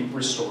also be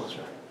restored.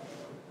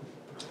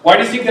 Why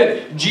do you think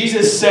that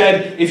Jesus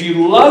said, if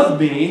you love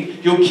me,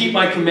 you'll keep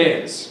my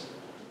commands?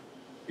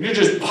 He didn't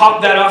just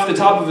pop that off the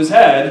top of his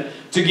head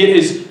to get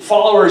his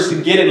followers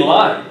to get in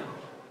line.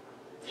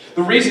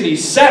 The reason he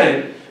said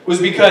it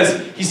was because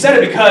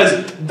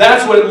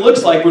that's what it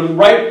looks like when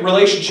right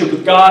relationship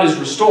with God is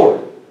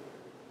restored.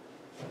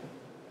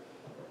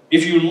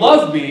 If you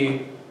love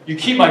me, you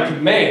keep my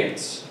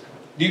commands.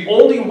 The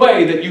only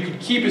way that you can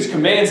keep His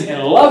commands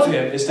and love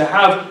Him is to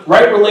have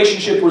right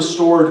relationship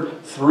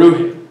restored through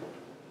Him.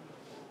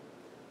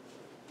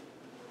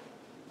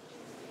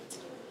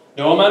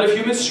 No amount of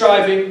human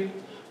striving,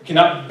 we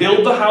cannot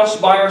build the house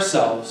by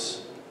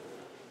ourselves.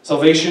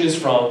 Salvation is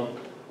from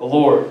the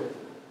Lord.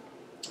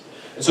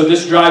 And so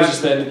this drives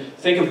us then,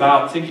 think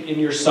in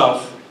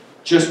yourself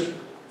just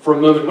for a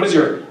moment. What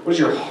does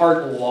your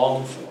heart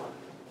long for?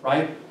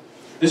 Right?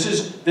 This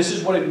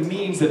is what it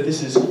means that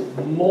this is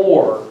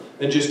more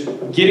than just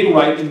getting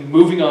right and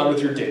moving on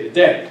with your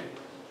day-to-day.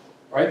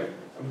 Right?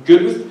 I'm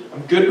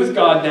good with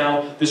God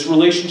now. This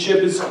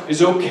relationship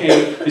is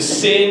okay. The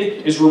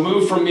sin is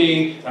removed from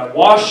me. And I'm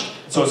washed,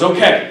 so it's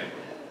okay.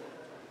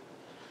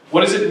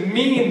 What does it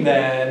mean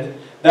then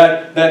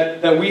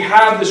that we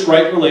have this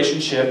right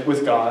relationship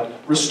with God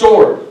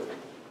restored?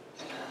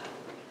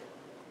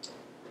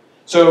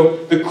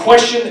 So the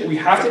question that we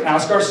have to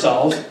ask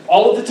ourselves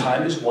all of the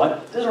time is,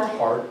 what does our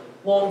heart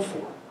long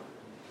for?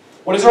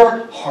 What does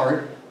our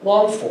heart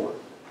long for?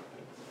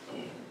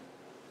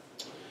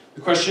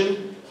 The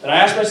question that I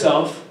ask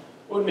myself,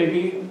 what would make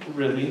me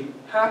really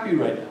happy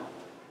right now?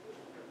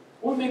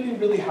 What would make me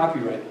really happy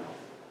right now?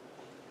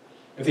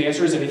 If the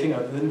answer is anything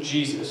other than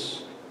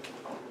Jesus,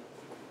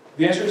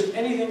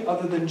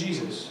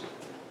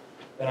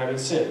 then I'm in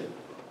sin.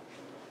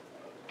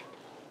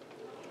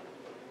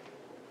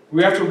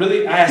 We have to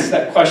really ask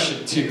that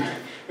question too.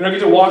 We don't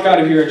get to walk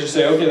out of here and just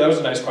say, okay, that was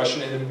a nice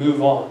question, and then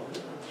move on.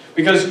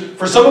 Because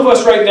for some of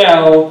us right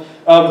now,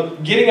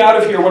 getting out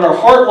of here, what our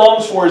heart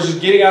longs for is just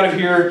getting out of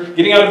here,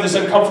 getting out of this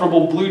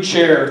uncomfortable blue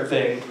chair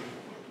thing.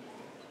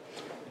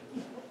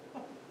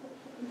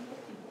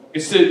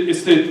 It's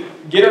to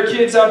get our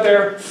kids out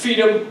there, feed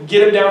them,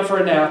 get them down for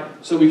a nap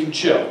so we can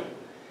chill.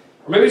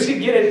 Or maybe it's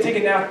to take a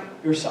nap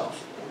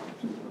yourself.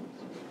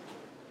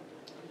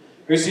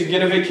 Maybe it's to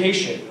get a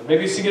vacation. Or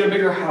maybe it's to get a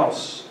bigger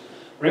house.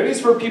 Or maybe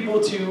it's for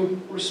people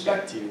to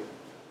respect you.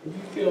 Maybe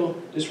you feel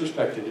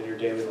disrespected in your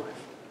daily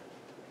life.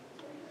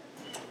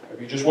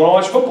 Maybe you just want to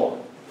watch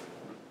football.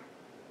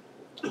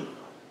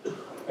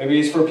 Maybe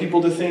it's for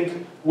people to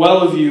think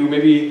well of you.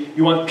 Maybe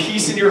you want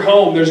peace in your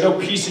home. There's no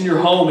peace in your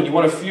home, and you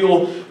want to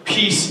feel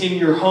peace in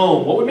your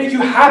home. What would make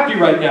you happy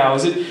right now?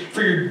 Is it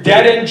for your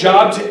dead-end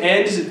job to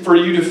end? Is it for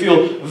you to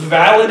feel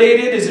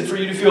validated? Is it for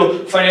you to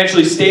feel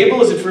financially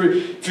stable? Is it for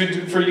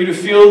you to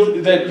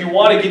feel that you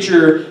want to get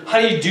your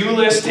honey-do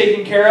list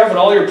taken care of and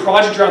all your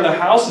projects around the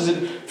house? Is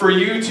it for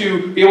you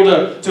to be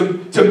able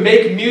to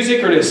make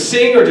music or to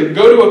sing or to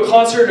go to a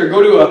concert or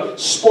go to a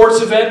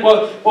sports event?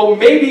 Well,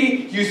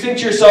 maybe you think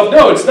to yourself,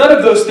 no, it's none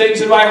of those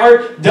things, and my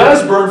heart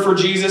does burn for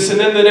Jesus. And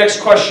then the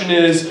next question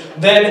is,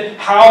 then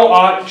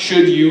how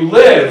should you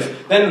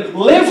live? Then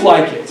live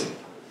like it.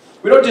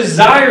 We don't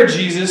desire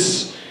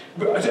Jesus.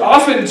 Far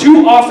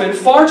too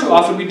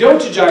often, we don't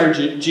desire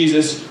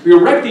Jesus. We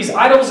erect these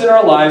idols in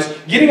our lives.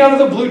 Getting out of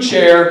the blue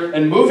chair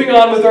and moving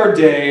on with our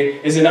day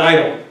is an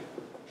idol.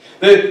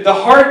 The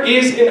heart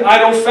is an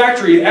idol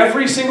factory.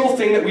 Every single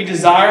thing that we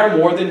desire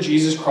more than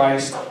Jesus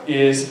Christ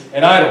is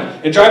an idol.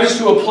 It drives us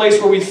to a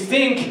place where we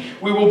think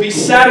we will be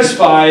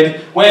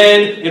satisfied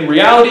when, in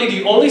reality,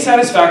 the only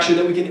satisfaction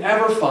that we can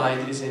ever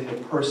find is in the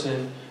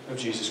person of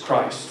Jesus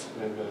Christ.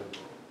 Amen.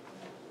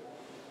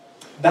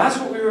 That's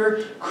what we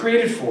were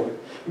created for.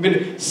 We've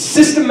been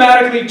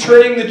systematically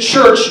turning the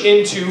church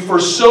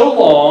for so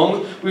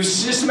long, we've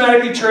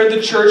systematically turned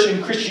the church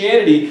and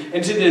Christianity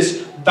into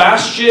this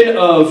bastion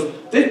of,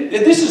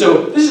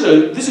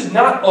 this is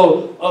not a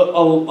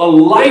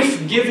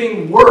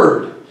life-giving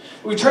word.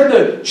 We turn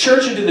the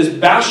church into this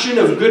bastion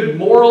of good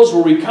morals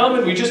where we come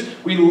and we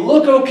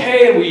look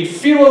okay and we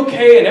feel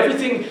okay and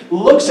everything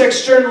looks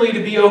externally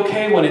to be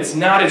okay when it's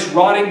not. It's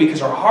rotting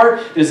because our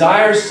heart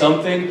desires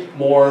something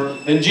more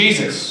than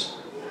Jesus.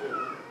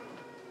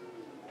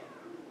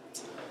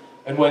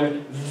 And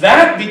when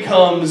that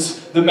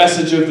becomes the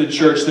message of the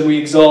church, then we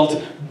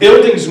exalt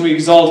buildings, and we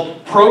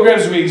exalt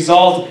programs, and we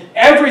exalt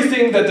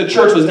everything that the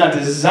church was not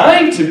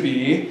designed to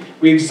be.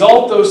 We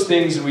exalt those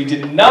things and we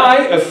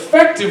deny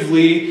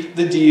effectively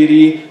the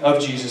deity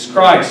of Jesus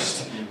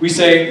Christ. We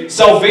say,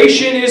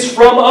 salvation is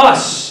from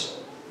us.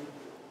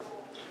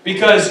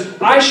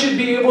 because I should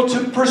be able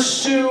to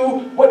pursue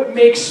what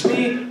makes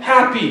me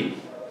happy.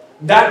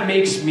 That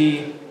makes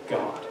me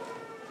God.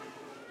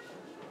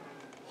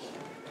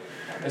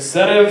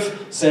 Instead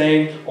of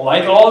saying,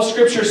 like all of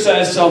Scripture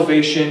says,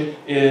 salvation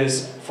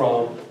is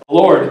from the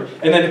Lord.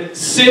 And then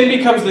sin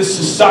becomes this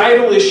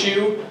societal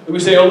issue. We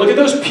say, oh, look at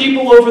those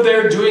people over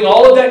there doing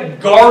all of that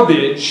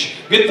garbage.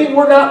 Good thing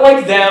we're not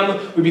like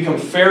them. We become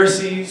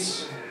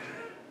Pharisees.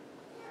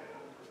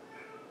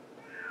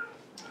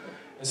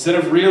 Instead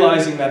of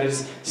realizing that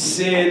it's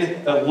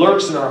sin that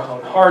lurks in our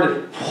own heart,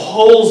 it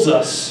pulls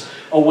us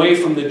away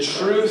from the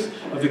truth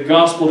of the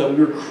gospel that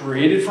we were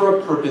created for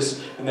a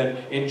purpose, and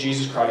that in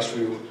Jesus Christ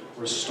we will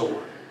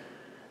restore.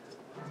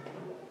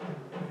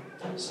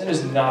 Sin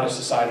is not a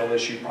societal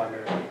issue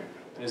primarily.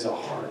 It is a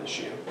heart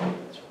issue.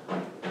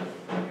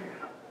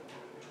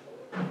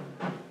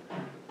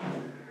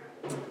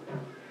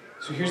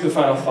 So here's the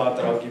final thought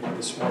that I'll give you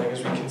this morning as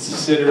we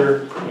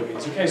consider what it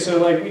means. Okay,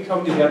 so we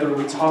come together,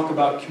 we talk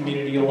about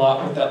community a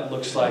lot, what that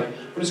looks like.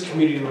 What does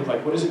community look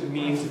like? What does it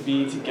mean to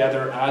be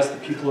together as the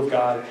people of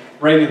God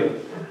regularly?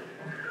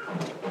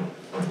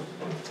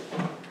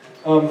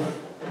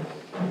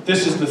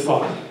 This is the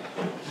thought.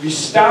 We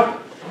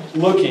stop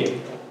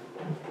looking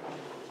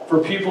for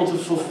people to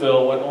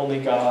fulfill what only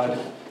God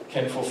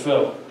can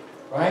fulfill,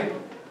 right?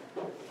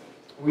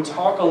 We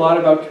talk a lot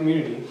about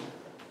community.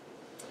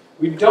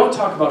 We don't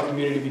talk about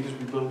community because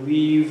we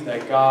believe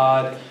that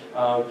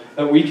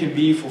that we can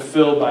be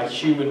fulfilled by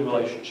human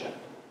relationship,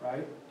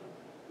 right?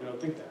 We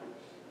don't think that.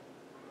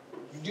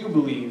 We do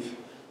believe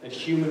that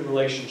human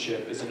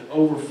relationship is an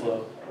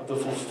overflow of the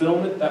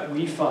fulfillment that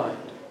we find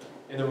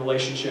in the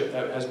relationship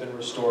that has been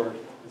restored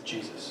with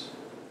Jesus.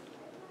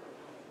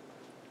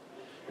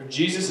 If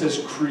Jesus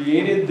has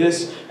created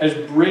this, has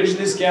bridged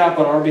this gap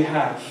on our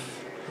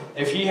behalf,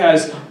 if He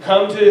has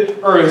come to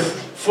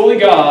earth fully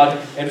God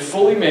and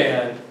fully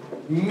man,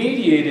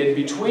 mediated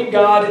between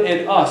God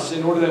and us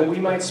in order that we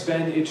might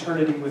spend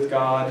eternity with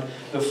God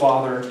the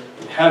Father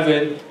in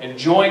heaven,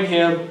 enjoying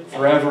Him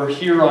forever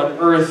here on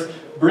earth,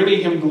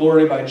 bringing Him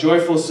glory by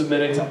joyfully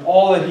submitting to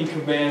all that He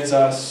commands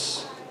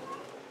us.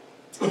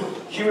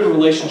 Human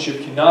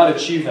relationship cannot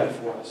achieve that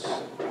for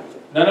us.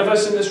 None of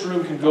us in this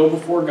room can go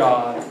before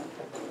God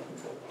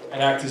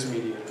and act as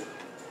mediator.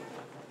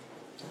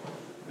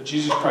 But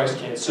Jesus Christ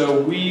can.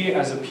 So we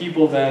as a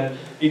people then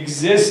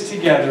exist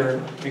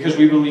together because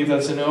we believe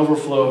that's an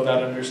overflow of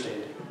that understanding.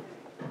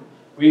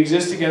 We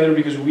exist together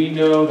because we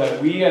know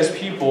that we as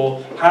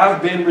people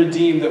have been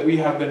redeemed, that we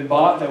have been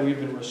bought, that we've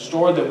been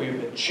restored, that we've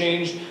been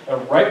changed. A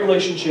right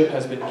relationship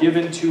has been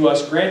given to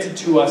us, granted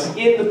to us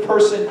in the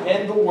person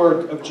and the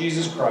work of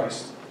Jesus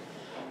Christ.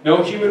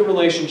 No human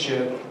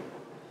relationship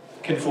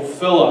can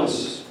fulfill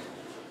us,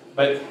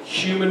 but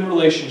human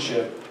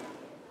relationship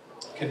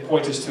can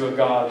point us to a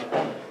God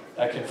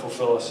that can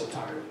fulfill us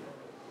entirely.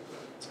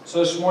 So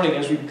this morning,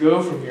 as we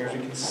go from here, as we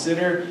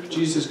consider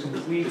Jesus'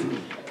 complete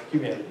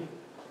humanity,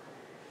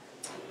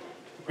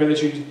 I pray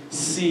that you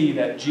see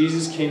that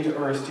Jesus came to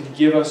earth to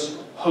give us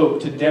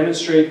hope, to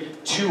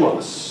demonstrate to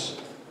us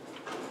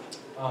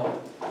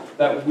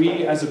that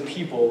we as a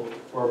people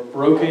who are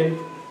broken,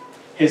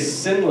 His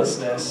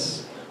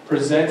sinlessness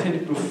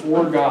presented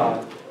before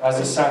God as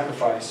a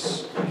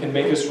sacrifice can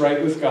make us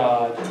right with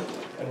God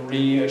and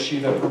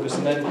re-achieve that purpose.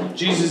 And then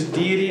Jesus'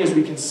 deity, as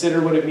we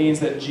consider what it means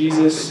that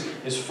Jesus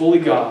is fully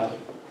God,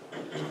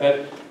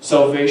 that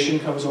salvation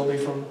comes only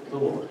from the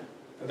Lord,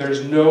 that there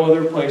is no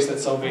other place that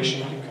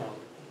salvation can come,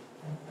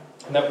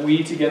 and that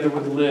we together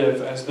would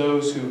live as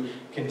those who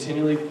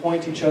continually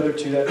point each other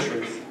to that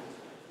truth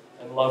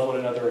and love one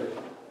another in it.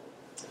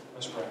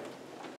 Let's pray.